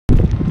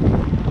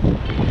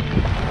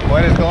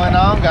What is going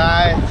on,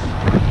 guys?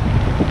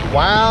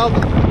 Wild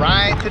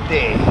ride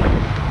today.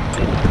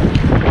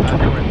 Out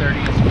here with 30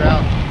 inch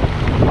trout.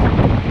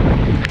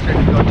 Make sure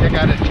to go check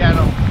out his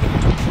channel.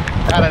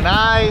 Got a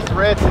nice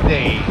red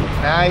today.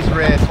 Nice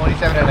red,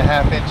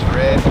 27.5 inch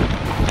red.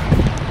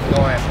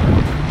 Going.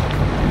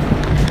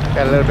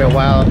 Got a little bit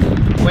wild.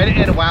 Went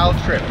in a wild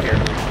trip here.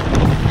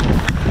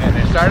 And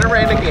it started to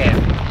rain again.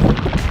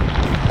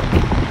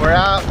 We're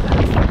out.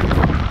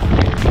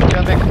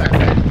 Until next time,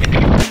 guys.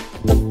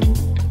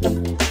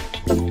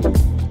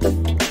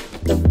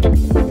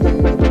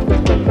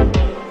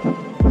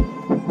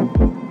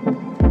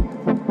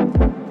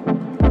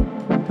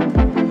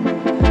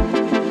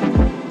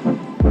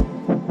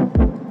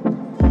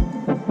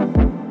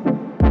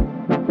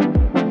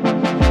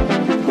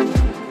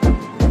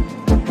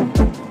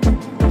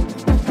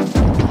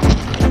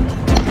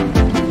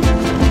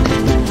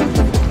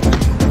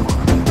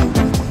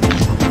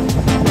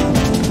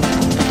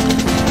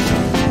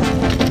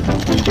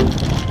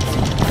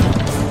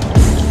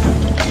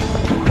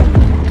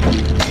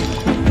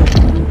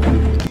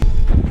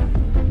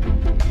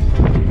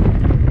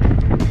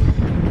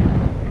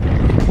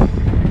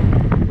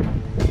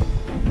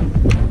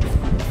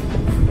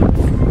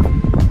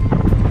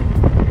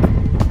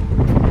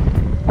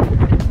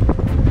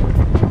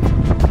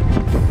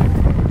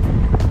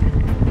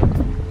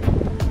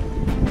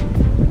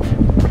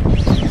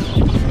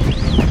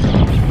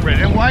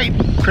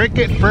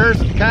 Cricket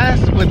first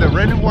cast with the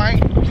red and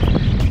white.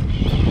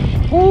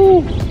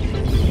 Woo!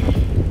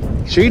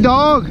 She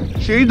dog.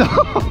 Ahí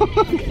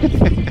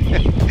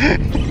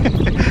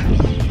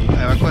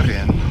va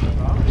corriendo.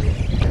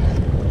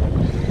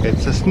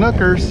 It's a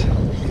snookers.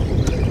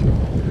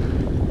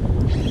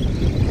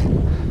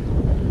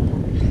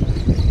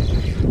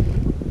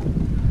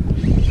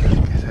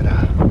 ¿Qué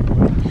será?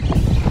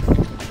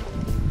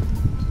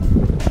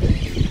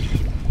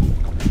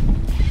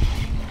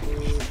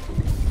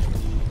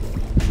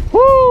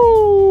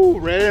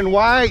 Red and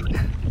white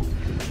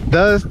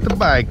does the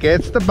bite,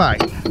 gets the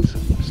bite.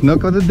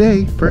 Snook of the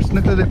day, first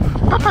snook of the day.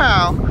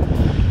 Pow!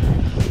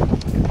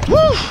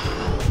 Woo!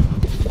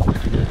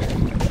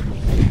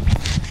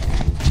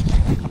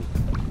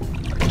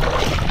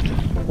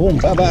 Boom,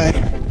 bye-bye. I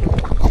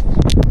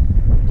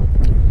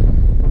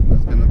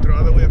was gonna throw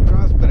all the way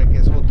across, but I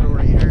guess we'll throw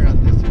right here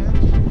on this edge.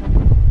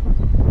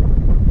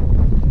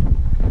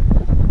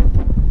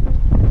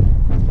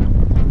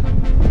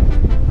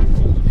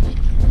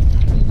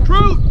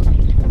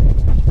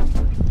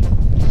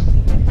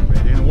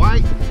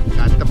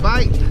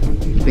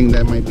 I think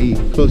that might be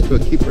close to a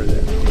keeper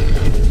there.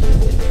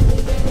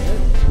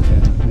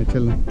 Yeah, I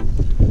tell him.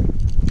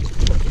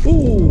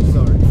 Ooh,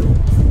 sorry.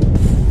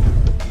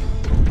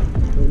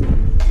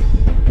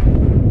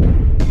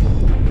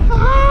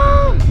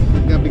 Ah,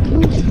 it's gonna be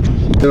close.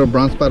 Little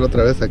brown spot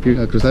otra vez aquí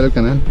a cruzar el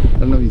canal. I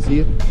don't know if you see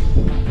it.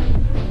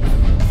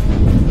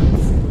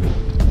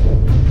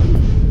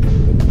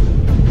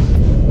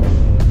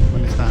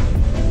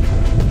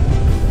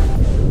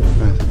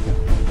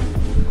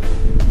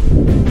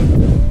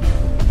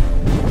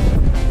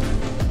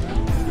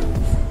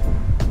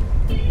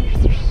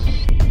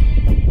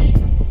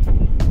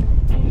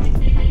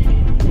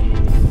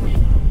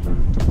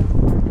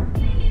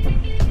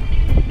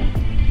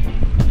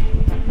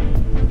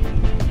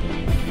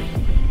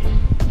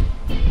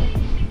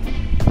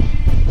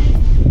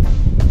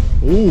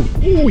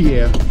 Oh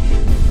yeah.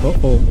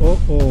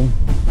 Uh-oh.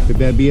 Could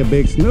that be a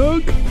big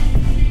snook?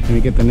 Let me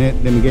get the net.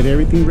 Let me get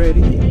everything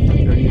ready.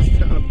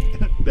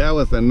 That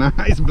was a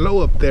nice blow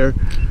up there.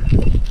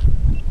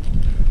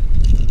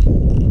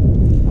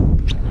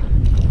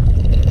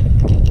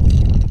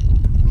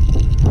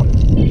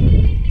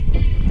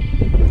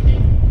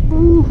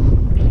 Ooh.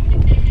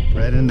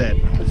 Right in that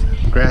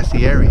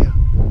grassy area.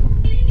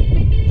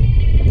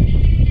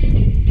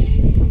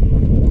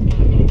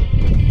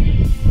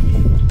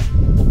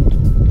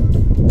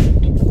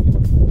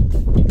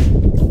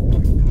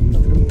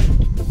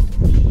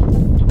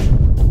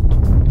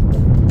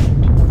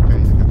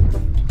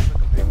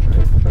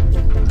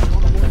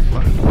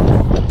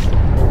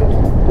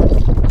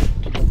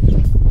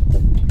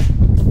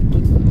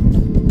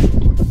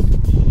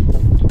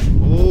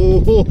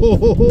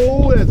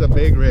 Oh, that's a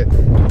big red.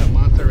 That's a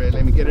monster red.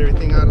 Let me get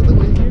everything out of the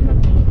way here.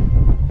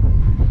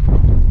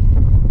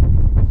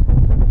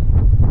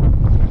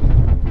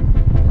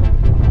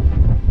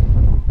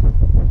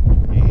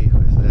 Hey,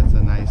 so that's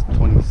a nice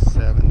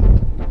 27.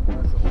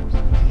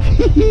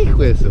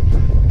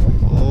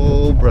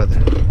 Oh, brother.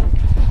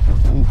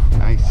 Ooh,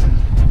 nice.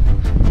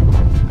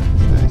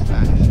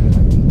 Nice.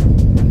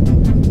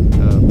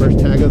 First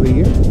tag of the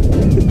year.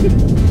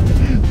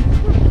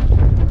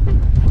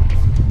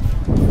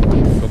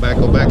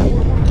 Go back.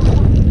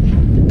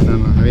 No,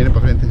 viene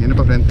para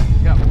frente.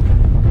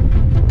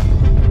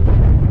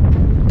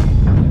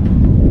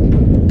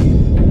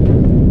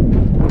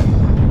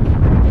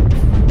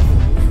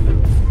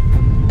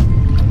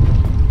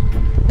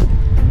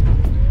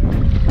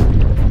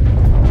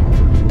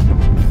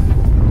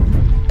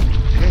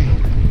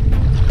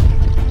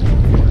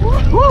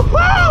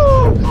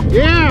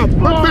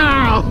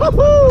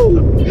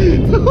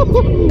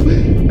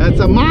 That's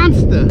a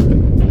monster.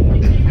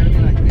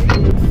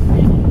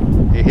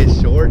 It hit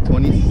short,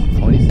 27.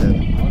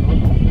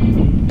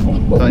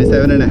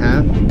 27 and a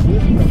half.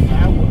 This is a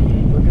foward.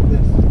 Look at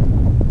this.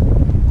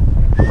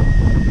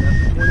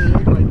 That's a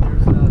 28 right there.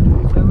 So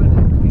 27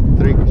 and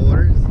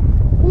 3/4.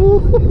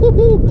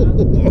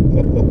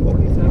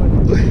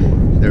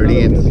 27 30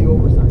 inches.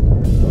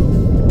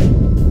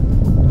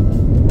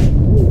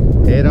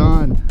 Head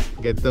on.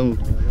 Get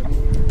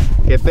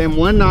them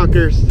one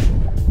knockers.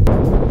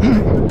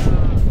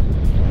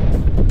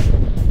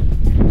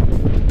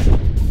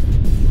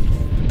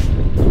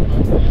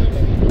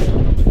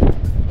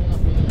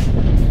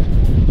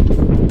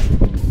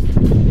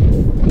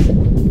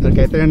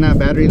 Porque ahí trae una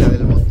battery, la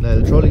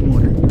del trolling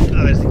motor.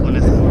 A ver si con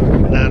eso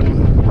la arma.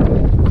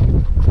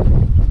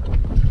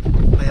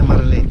 Voy a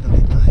amarrarle ahí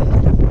tantito.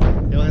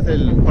 ¿Ya vas a hacer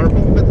el power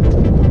pump?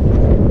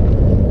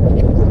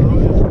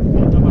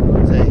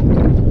 Sí.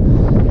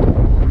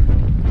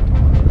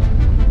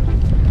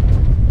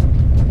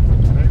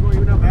 Traigo ahí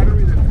una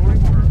battery del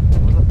trolling motor.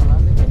 Vamos a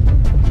jalarle.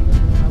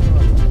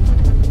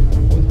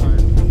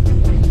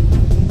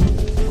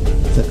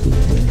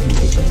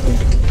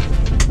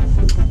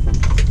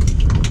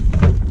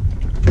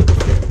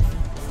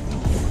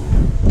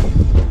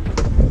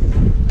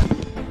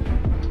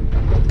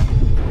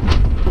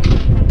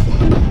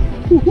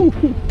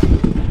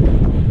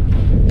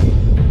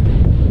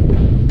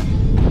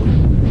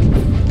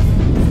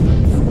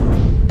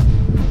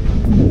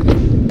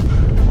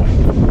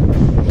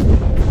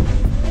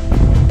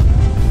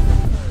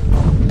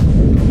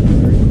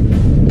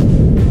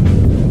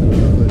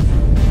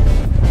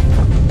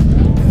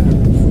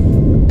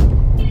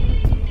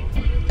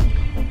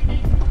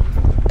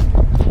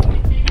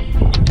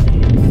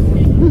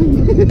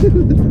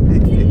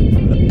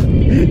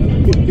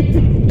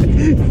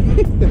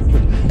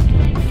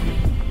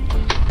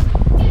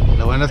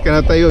 Lo bueno es que no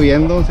está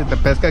lloviendo. Si te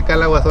pesca acá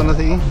el aguazón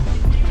así,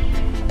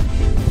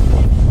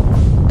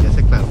 ya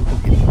se aclaró un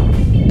poquito.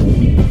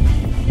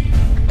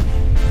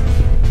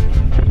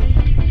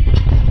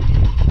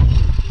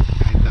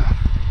 Ahí está.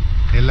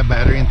 Es la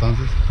battery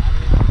entonces.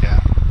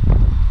 Ya.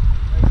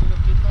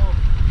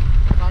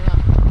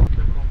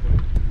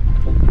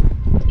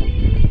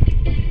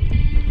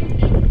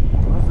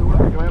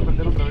 Asegúrate que vaya a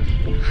perder otra vez.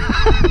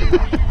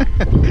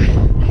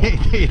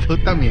 Y tú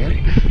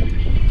también.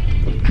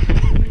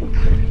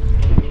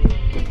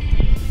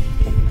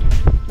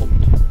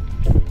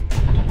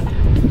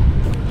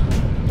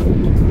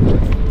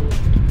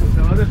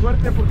 Se va de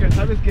suerte porque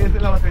sabes que es de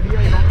la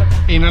batería y no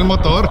Y no el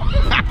motor.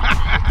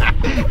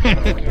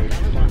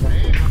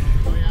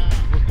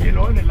 porque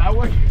no en el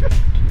agua.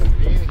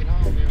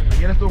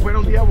 Ayer estuvo fuera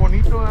un día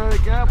bonito, ¿eh? De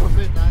que pues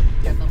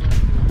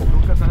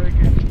nunca sabe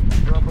qué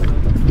va a pasar.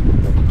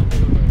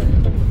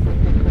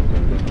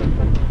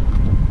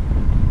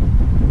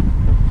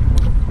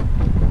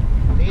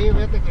 Sí,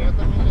 fíjate que yo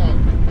también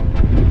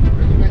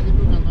por eso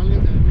necesito unas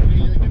nalgas de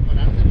bebé de que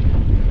pararse.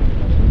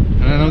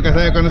 Uno nunca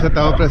sabe cuándo se te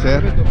va a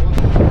ofrecer.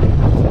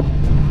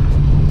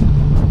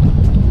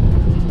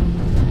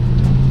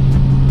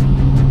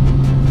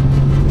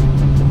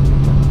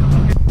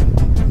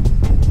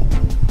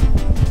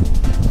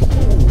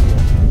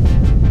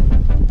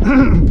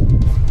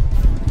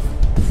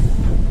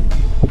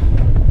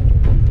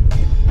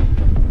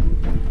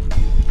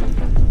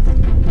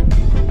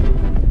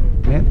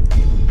 Bien.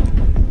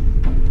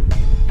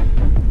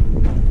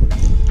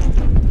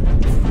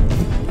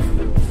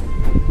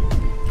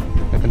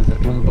 Déjenme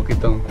acercarnos un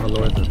poquito a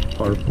lower the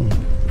power pump.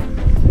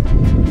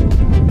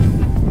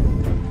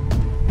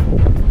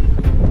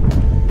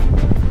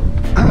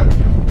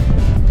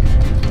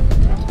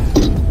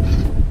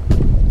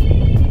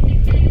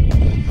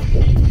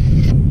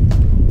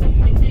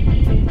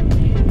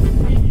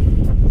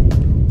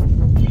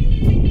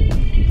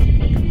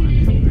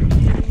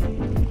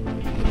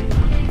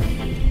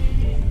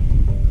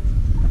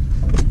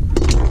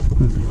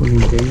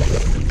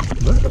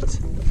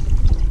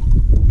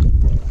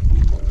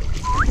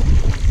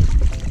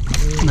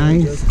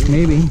 Nice,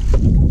 maybe.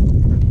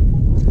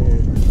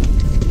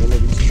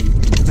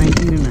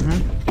 19 and a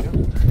half.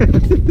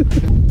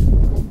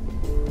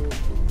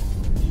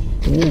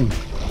 Ooh.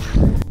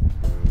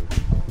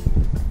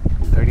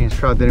 30-inch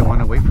trout didn't want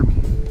to wait for me.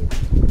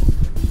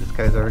 This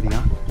guy's already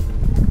on.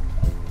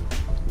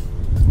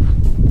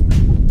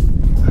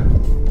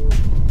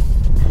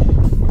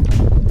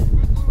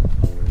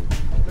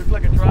 Looks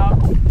like a trout.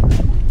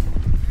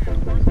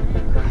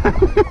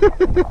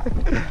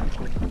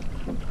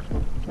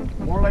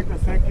 More like the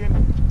second.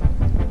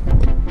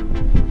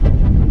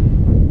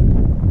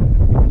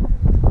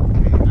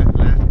 Okay,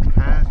 last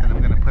cast, and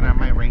I'm gonna put on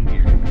my rain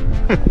gear.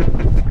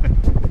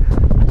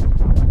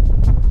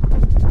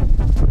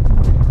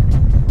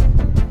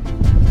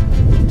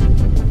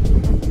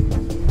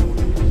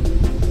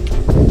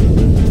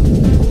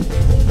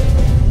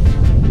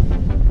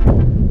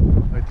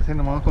 Ahorita sí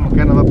nomás como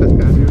que no va a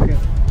pescar. Yo creo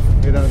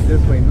que era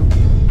this way, ¿no?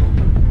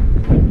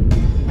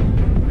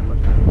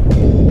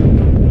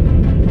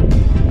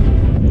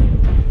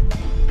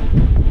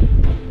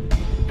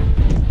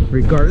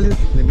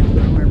 regardless. Let me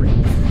put on my